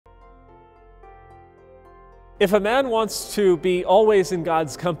If a man wants to be always in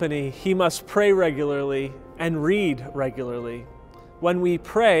God's company, he must pray regularly and read regularly. When we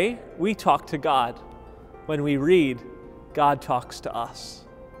pray, we talk to God. When we read, God talks to us.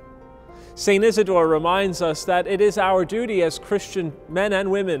 St. Isidore reminds us that it is our duty as Christian men and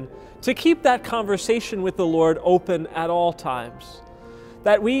women to keep that conversation with the Lord open at all times,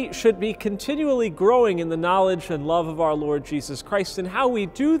 that we should be continually growing in the knowledge and love of our Lord Jesus Christ. And how we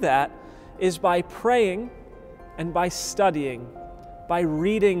do that is by praying and by studying, by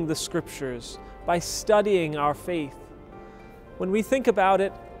reading the Scriptures, by studying our faith. When we think about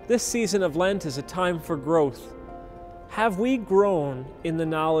it, this season of Lent is a time for growth. Have we grown in the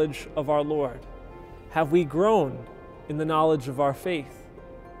knowledge of our Lord? Have we grown in the knowledge of our faith?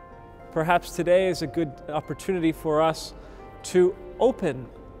 Perhaps today is a good opportunity for us to open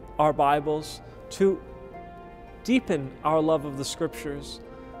our Bibles, to deepen our love of the Scriptures,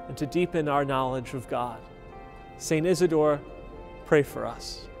 and to deepen our knowledge of God. St. Isidore, pray for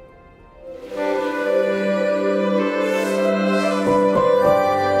us.